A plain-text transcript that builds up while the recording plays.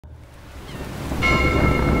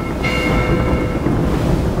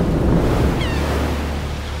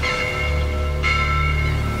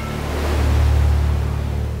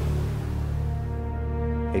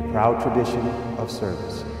proud tradition of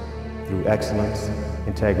service through excellence,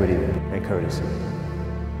 integrity, and courtesy.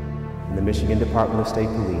 In the Michigan Department of State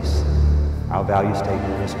Police, our value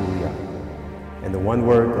statement is who we are. And the one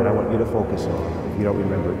word that I want you to focus on, if you don't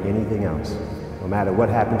remember anything else, no matter what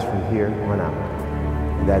happens from here on out,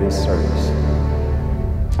 and that is service.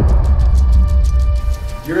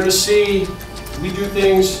 You're going to see we do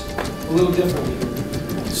things a little differently.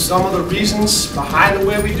 Some of the reasons behind the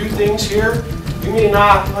way we do things here, you may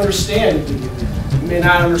not understand. You may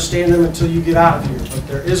not understand them until you get out of here, but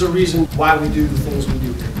there is a reason why we do the things we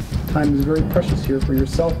do here. Time is very precious here for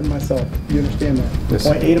yourself and myself. You understand that? Yes.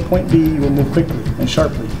 Point A to point B, you will move quickly and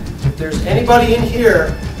sharply. If there's anybody in here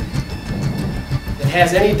that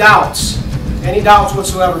has any doubts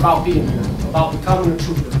whatsoever about being here, about becoming a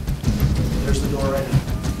trooper, there's the door right now.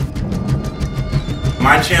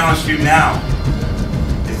 My challenge to you now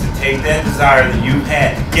is to take that desire that you've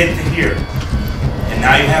had to get to here, and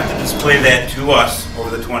now you have to display that to us over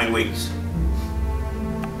the 20 weeks.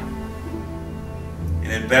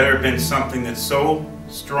 And it better have been something that's so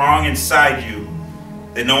strong inside you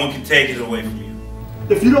that no one can take it away from you.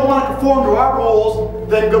 If you don't want to conform to our rules,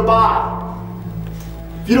 then goodbye.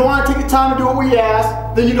 If you don't want to take the time to do what we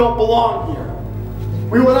ask, then you don't belong here.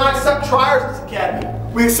 We will not accept triers in this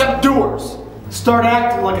academy. We accept doers. Start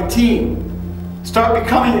acting like a team. Start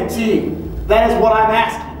becoming a team. That is what I'm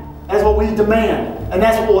asking. That is what we demand. And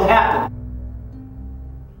that's what will happen.